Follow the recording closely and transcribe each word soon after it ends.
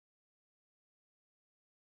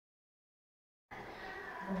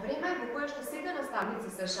Време во кое што сите наставници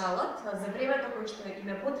се жалат за времето кое што им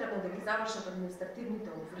е потребно да ги завршат административните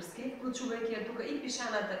обврски, вклучувајќи ја тука и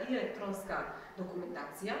пишаната и електронска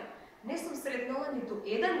документација, не сум сретнала ниту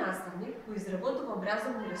еден наставник кој изработува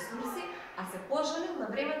образовни ресурси, а се пожалил на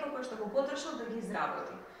времето кое што го потрошил да ги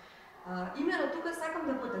изработи. Имено тука сакам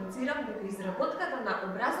да потенцирам дека изработката на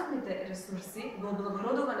образовните ресурси го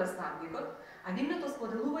облагородува наставникот, а нивното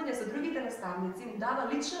споделување со другите наставници му дава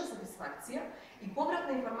лична сатисфакција и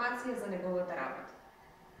повратна информација за неговата работа.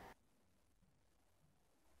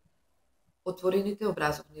 Отворените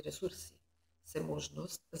образовни ресурси се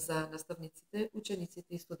можност за наставниците,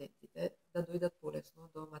 учениците и студентите да дојдат полесно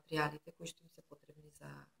до материјалите кои што им се потребни за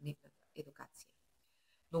нивната едукација.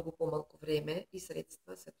 Многу помалку време и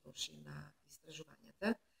средства се троши на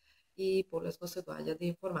истражувањата и полесно се доаѓа до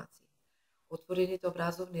информации. Отворените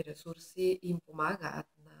образовни ресурси им помагаат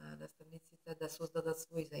на наставниците да создадат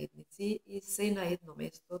своји заедници и се на едно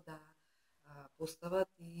место да постават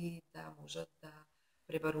и да можат да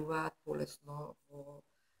пребаруваат полесно во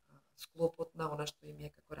склопот на она што им е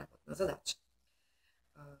како работна задача.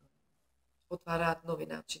 Отвараат нови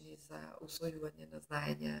начини за усвојување на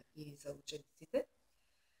знаења и за учениците.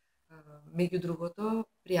 Меѓу другото,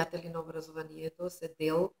 пријатели на образованието се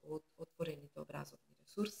дел од отворените образовни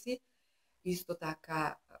ресурси. Исто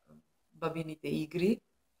така, бабините игри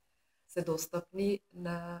се достапни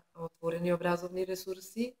на отворени образовни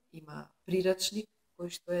ресурси. Има прирачник кој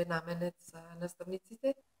што е наменет за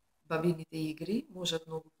наставниците. Бабините игри можат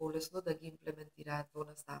многу полесно да ги имплементираат во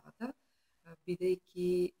наставата,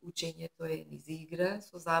 бидејќи учењето е низ игра,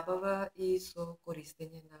 со забава и со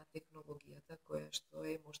користење на технологијата, која што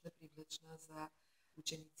е можна привлечна за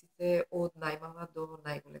учениците од најмала до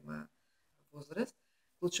најголема возраст,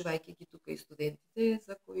 вклучувајќи ги тука и студентите,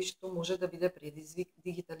 за кои што може да биде предизвик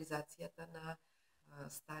дигитализацијата на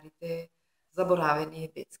старите заборавени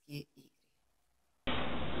детски игри.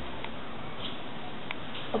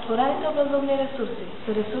 Отворените образовни ресурси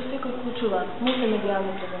се ресурси кои вклучуваат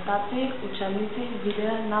мултимедијални презентации, учебници,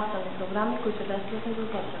 видеа, наставни програми кои се бесплатни за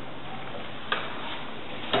употреба.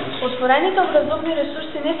 Отворените образовни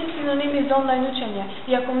ресурси не се синоними за онлайн учење,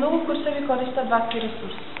 иако многу курсови користат вакви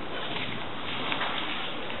ресурси.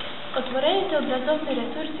 Отворените образовни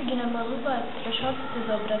ресурси ги намалуваат трошоците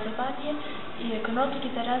за образование и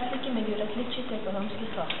економските разлики меѓу различните економски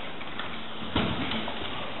слоеви.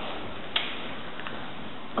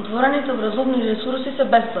 Отворените образовни ресурси се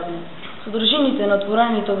бесплатни. Содржините на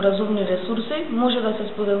отворените образовни ресурси може да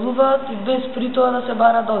се споделуваат и без при тоа да се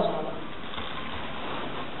бара дозвола.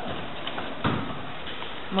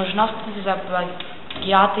 Можностите за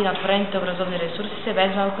плагиати на отворените образовни ресурси се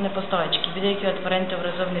безмалку непостоечки, бидејќи отворените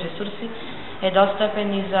образовни ресурси е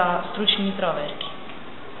достапен и за стручни проверки.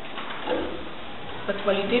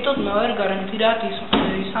 Квалитетот на ОЕР гарантираат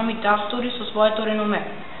и самите автори со своето реноме.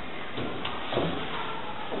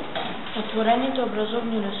 Отворените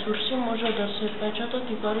образовни ресурси може да се печатат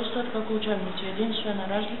и користат како учебници. Единствена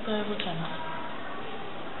разлика е во цената.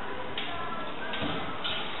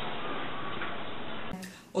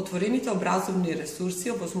 Отворените образовни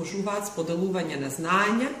ресурси овозможуваат споделување на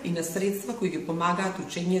знаења и на средства кои ги помагаат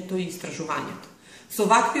учењето и истражувањето. Со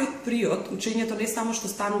ваквиот приод, учењето не само што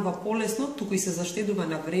станува полесно, туку и се заштедува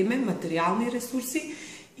на време, материјални ресурси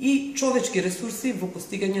и човечки ресурси во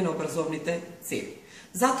постигање на образовните цели.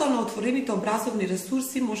 Затоа на отворените образовни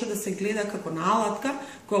ресурси може да се гледа како на алатка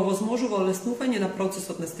која овозможува олеснување на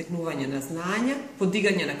процесот на стекнување на знаења,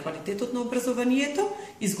 подигање на квалитетот на образованието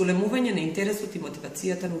и зголемување на интересот и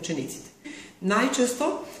мотивацијата на учениците. Најчесто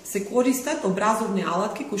се користат образовни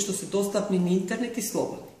алатки кои што се достапни на интернет и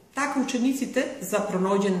слободни. Така учениците за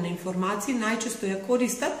пронаоѓање на информации најчесто ја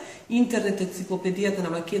користат интернет енциклопедијата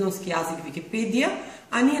на македонски јазик Википедија,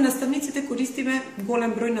 а ние наставниците користиме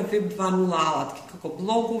голем број на Web 2.0 алатки, како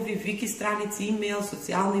блогови, вики страници, имејл,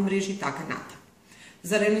 социјални мрежи и така натаму.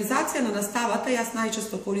 За реализација на наставата јас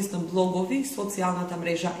најчесто користам блогови, социјалната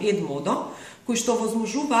мрежа Edmodo, кои што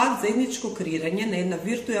овозможуваат заедничко креирање на една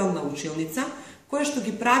виртуелна училница, која што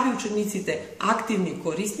ги прави учениците активни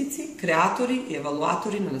корисници, креатори и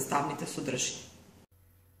евалуатори на наставните содржини.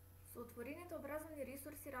 Со отворените образовни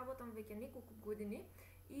ресурси работам веќе неколку години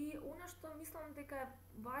и она што мислам дека е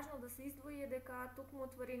важно да се издвои е дека токму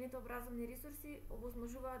отворените образовни ресурси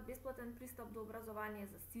овозможуваат бесплатен пристап до образование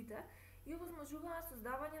за сите и овозможуваат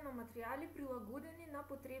создавање на материјали прилагодени на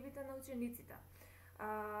потребите на учениците.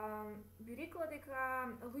 Би рекла дека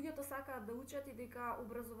луѓето сакаат да учат и дека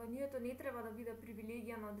образованието не треба да биде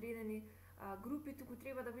привилегија на одредени групи, туку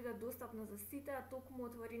треба да биде достапно за сите, а токму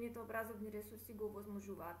отворените образовни ресурси го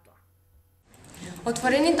овозможуваат тоа.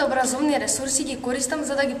 Отворените образовни ресурси ги користам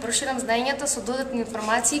за да ги проширам знаењата со додатни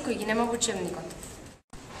информации кои ги нема во учебникот.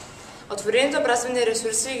 Отворените образовни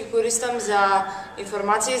ресурси ги користам за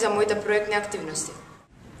информации за моите проектни активности.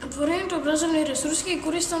 Отворените образовни ресурси ги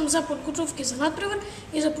користам за подготовки за надпревар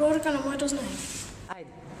и за проверка на моето знаење.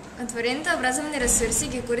 Отворените образовни ресурси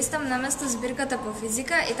ги користам наместо збирката по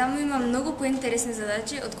физика и таму има многу поинтересни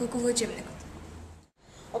задачи отколку во учебникот.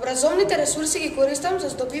 Образовните ресурси ги користам за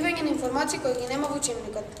здобивање на информации кои ги нема во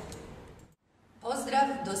учебникот.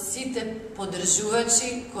 Поздрав до сите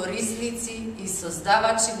поддржувачи, корисници и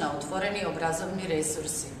создавачи на отворени образовни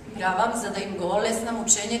ресурси. Правам за да им го олеснам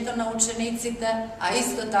учењето на учениците, а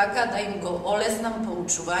исто така да им го олеснам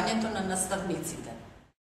поучувањето на наставниците.